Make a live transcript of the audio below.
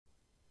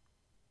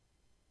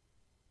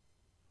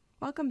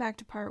Welcome back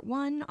to part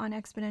 1 on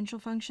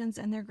exponential functions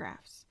and their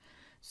graphs.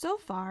 So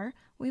far,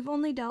 we've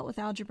only dealt with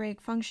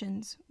algebraic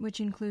functions, which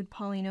include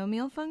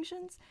polynomial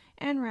functions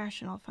and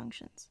rational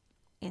functions.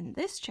 In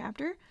this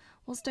chapter,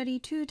 we'll study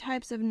two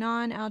types of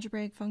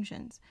non-algebraic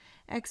functions,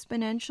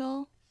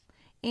 exponential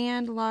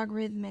and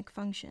logarithmic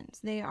functions.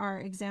 They are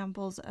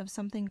examples of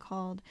something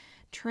called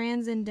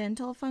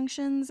transcendental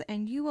functions,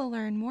 and you will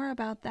learn more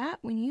about that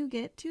when you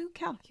get to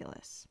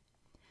calculus.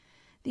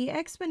 The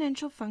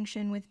exponential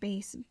function with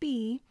base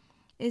b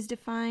is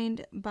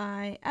defined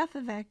by f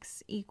of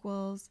x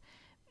equals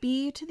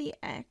b to the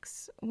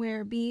x,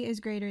 where b is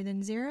greater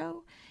than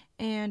 0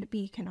 and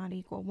b cannot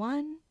equal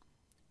 1,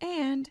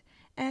 and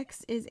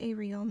x is a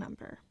real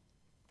number.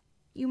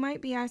 You might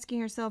be asking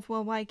yourself,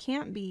 well, why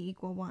can't b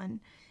equal 1?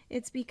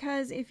 It's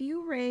because if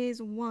you raise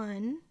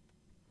 1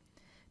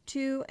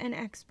 to an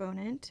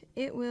exponent,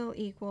 it will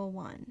equal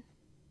 1.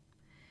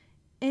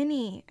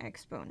 Any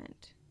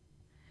exponent.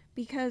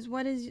 Because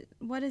what is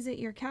it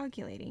you're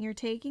calculating? You're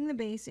taking the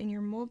base and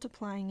you're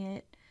multiplying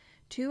it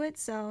to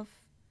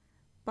itself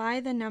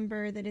by the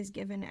number that is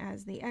given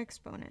as the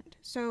exponent.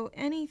 So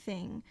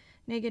anything,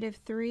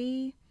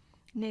 -3,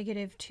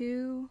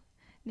 -2,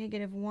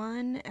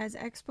 -1 as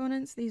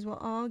exponents, these will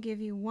all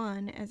give you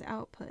 1 as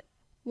output.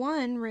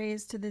 1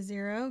 raised to the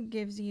 0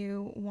 gives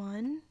you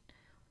 1.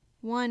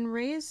 1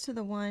 raised to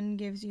the 1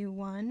 gives you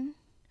 1.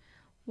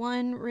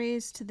 1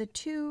 raised to the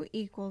 2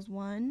 equals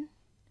 1.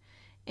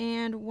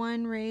 And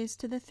 1 raised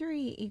to the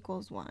 3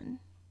 equals 1.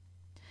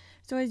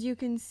 So as you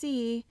can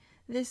see,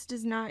 this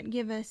does not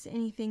give us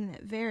anything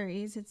that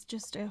varies. It's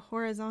just a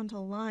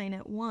horizontal line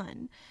at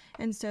 1.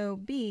 And so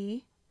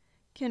b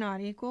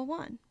cannot equal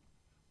 1.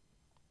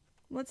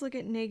 Let's look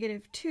at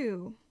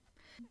 -2.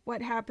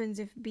 What happens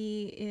if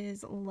b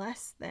is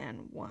less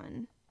than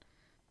 1?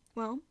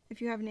 Well, if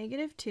you have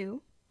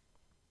 -2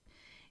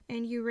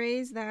 and you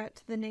raise that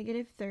to the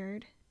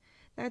 -3rd,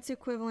 that's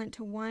equivalent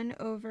to 1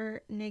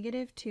 over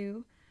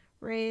 -2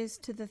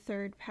 raised to the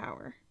 3rd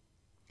power.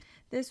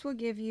 This will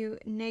give you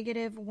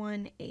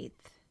 -1/8.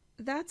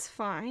 That's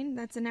fine,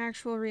 that's an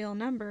actual real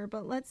number,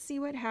 but let's see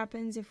what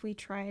happens if we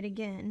try it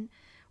again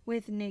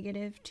with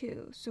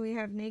 -2. So we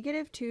have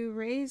 -2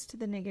 raised to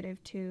the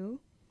 -2.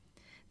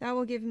 That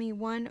will give me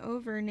 1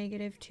 over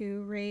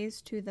 -2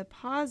 raised to the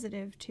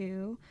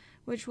 +2,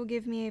 which will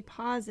give me a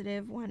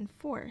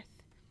 +1/4.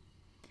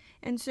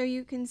 And so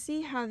you can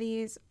see how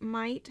these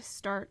might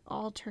start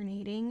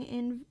alternating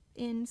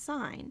in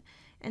sign,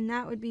 and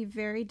that would be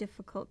very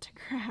difficult to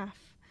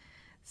graph.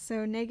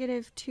 So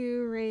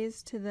 -2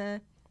 raised to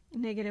the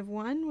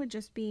 -1 would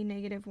just be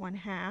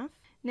 -1/2.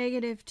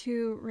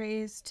 -2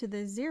 raised to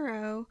the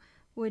 0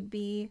 would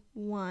be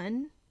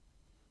 1.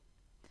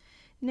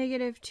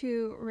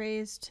 -2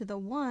 raised to the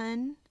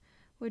 1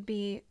 would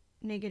be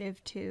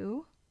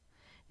 -2.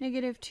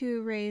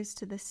 -2 raised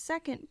to the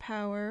 2nd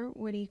power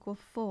would equal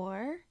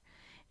 4.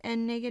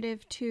 And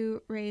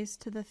 -2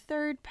 raised to the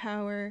 3rd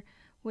power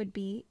would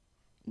be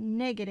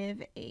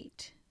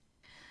 -8.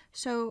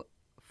 So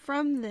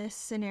from this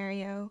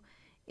scenario,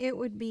 it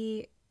would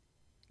be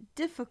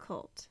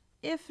difficult,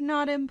 if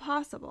not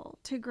impossible,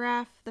 to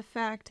graph the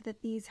fact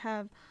that these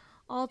have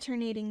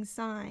alternating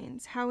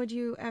signs. How would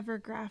you ever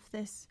graph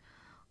this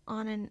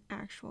on an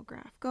actual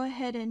graph? Go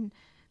ahead and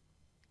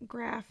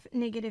graph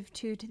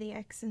 -2 to the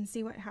x and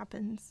see what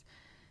happens.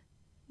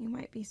 You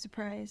might be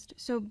surprised.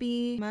 So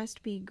b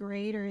must be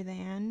greater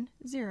than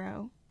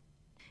 0.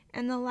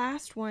 And the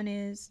last one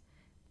is,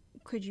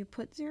 could you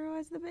put 0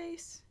 as the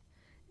base?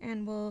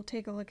 And we'll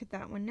take a look at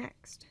that one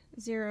next.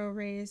 0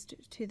 raised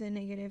to the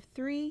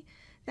 -3,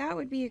 that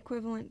would be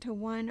equivalent to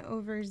 1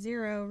 over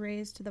 0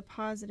 raised to the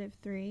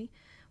 +3.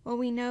 Well,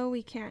 we know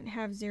we can't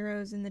have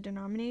zeros in the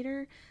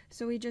denominator,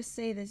 so we just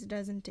say this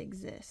doesn't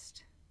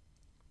exist.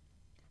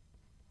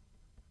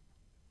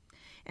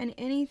 And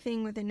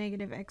anything with a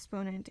negative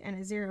exponent and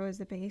a 0 as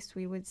the base,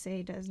 we would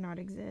say does not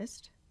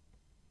exist.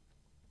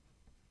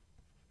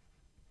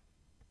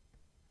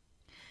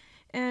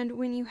 And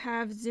when you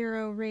have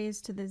 0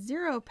 raised to the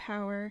 0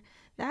 power,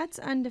 that's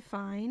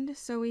undefined,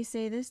 so we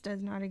say this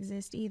does not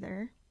exist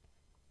either.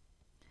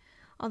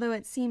 Although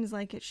it seems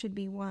like it should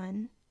be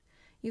 1.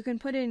 You can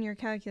put it in your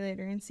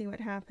calculator and see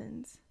what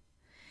happens.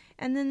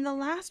 And then the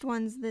last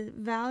one's the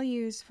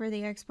values for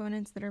the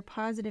exponents that are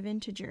positive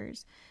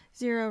integers.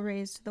 0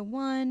 raised to the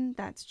 1,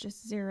 that's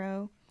just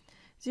 0.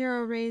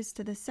 0 raised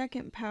to the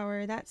 2nd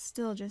power, that's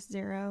still just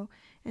 0.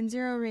 And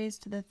 0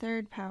 raised to the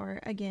 3rd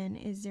power, again,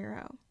 is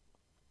 0.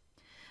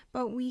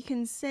 But we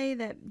can say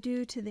that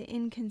due to the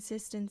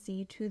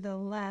inconsistency to the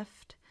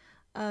left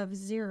of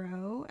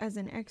 0 as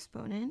an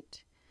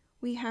exponent,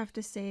 we have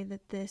to say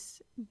that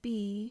this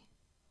b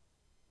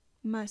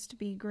must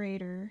be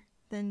greater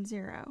than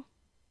 0.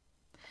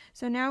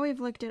 So now we've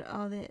looked at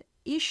all the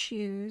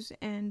issues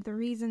and the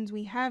reasons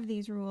we have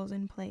these rules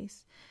in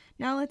place.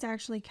 Now let's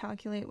actually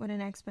calculate what an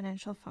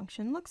exponential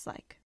function looks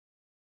like.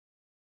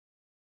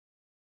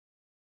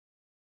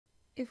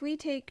 If we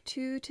take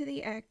 2 to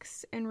the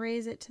x and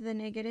raise it to the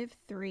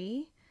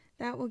 -3,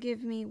 that will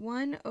give me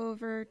 1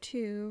 over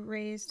 2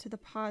 raised to the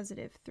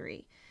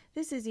 +3.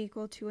 This is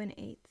equal to an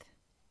eighth.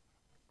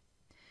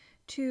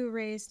 2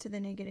 raised to the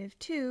negative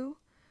 2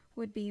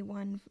 would be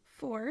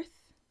 1/4.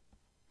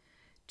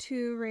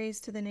 2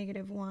 raised to the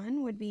negative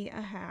 1 would be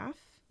a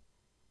half.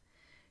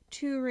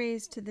 2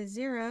 raised to the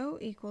 0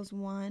 equals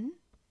 1.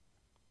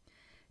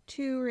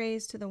 2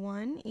 raised to the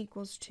 1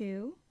 equals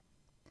 2.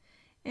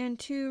 And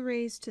 2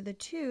 raised to the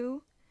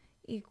 2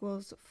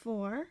 equals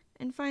 4.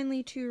 And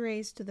finally, 2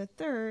 raised to the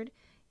third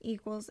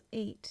equals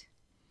 8.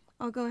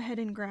 I'll go ahead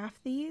and graph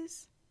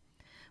these.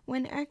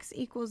 When x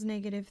equals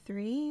negative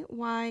 3,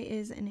 y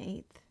is an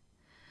eighth.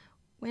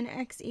 When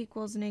x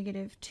equals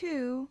negative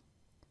 2,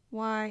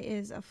 y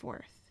is a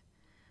fourth.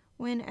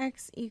 When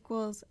x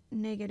equals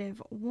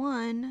negative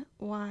 1,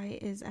 y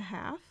is a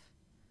half.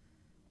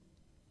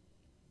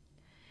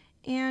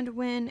 And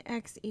when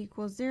x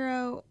equals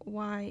 0,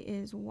 y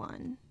is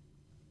 1.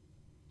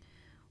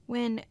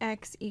 When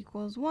x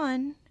equals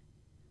 1,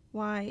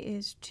 y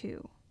is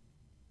 2.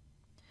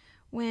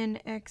 When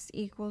x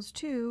equals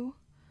 2,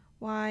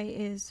 y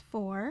is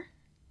 4.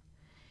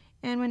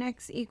 And when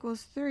x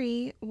equals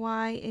 3,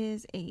 y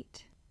is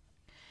 8.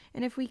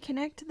 And if we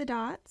connect the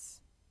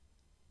dots,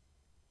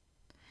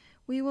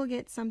 we will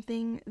get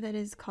something that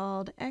is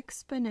called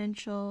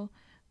exponential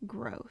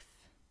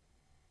growth.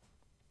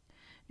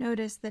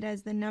 Notice that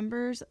as the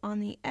numbers on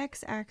the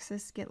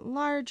x-axis get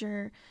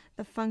larger,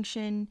 the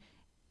function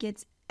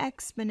gets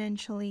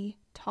exponentially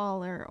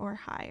taller or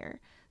higher.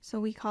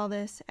 So we call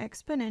this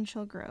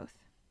exponential growth.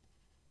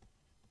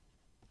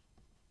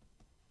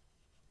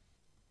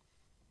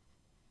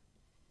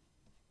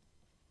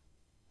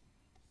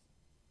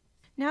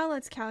 Now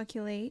let's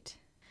calculate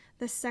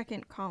the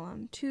second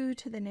column, 2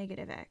 to the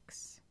negative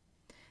x.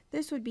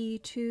 This would be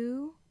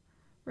 2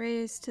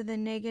 raised to the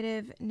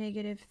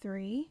negative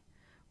 3,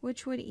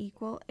 which would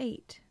equal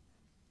 8.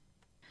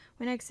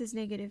 When x is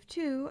negative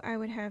 2, I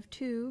would have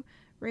 2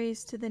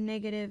 raised to the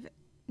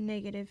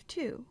negative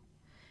 2.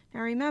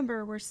 Now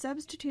remember, we're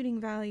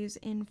substituting values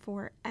in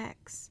for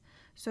x.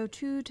 So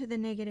 2 to the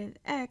negative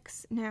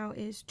x now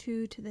is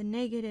 2 to the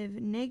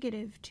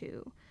negative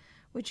 2,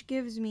 which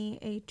gives me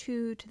a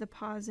 2 to the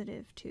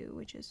positive 2,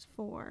 which is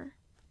 4.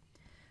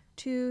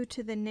 2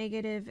 to the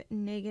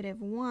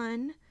negative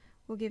 1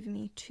 will give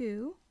me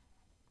 2.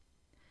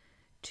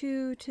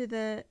 2 to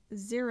the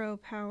 0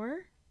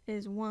 power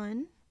is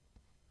 1.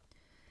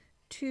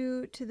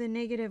 2 to the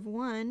negative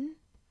 1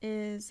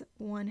 is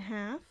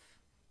 1/2.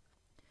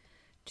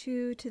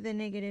 2 to the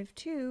negative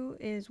 2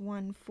 is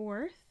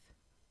 1/4.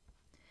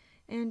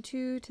 And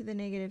 2 to the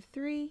negative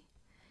 3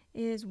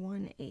 is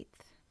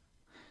 1/8.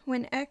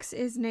 When x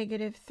is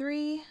negative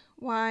 3,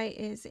 y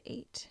is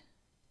 8.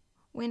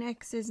 When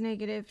x is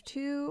negative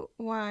 2,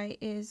 y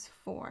is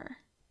 4.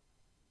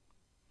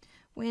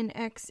 When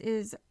x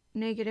is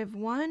negative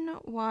 1,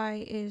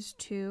 y is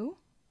 2.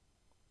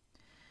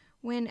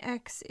 When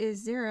x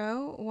is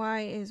 0,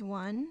 y is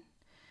 1.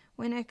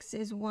 When x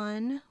is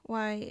 1,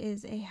 y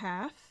is a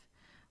half.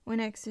 When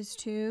x is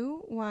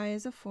 2, y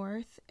is a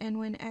fourth. And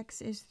when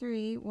x is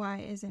 3, y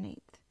is an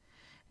eighth.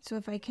 So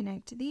if I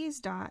connect these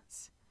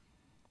dots,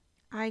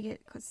 I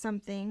get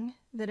something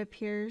that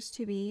appears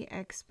to be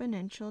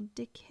exponential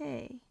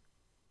decay.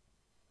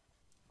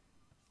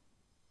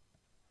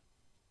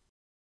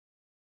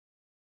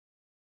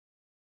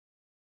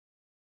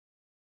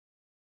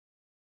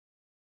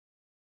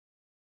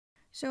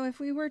 So if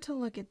we were to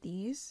look at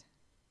these,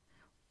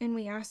 and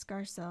we ask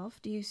ourselves,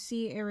 do you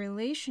see a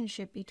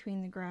relationship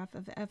between the graph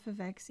of f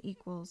of x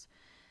equals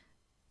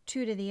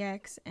 2 to the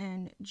x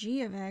and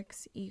g of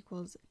x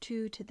equals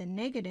 2 to the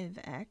negative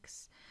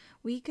x,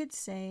 we could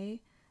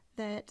say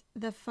that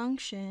the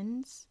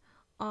functions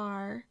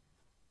are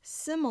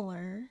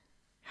similar.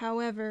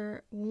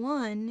 However,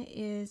 one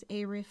is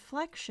a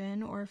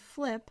reflection or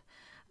flip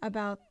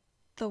about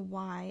the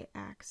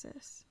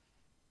y-axis.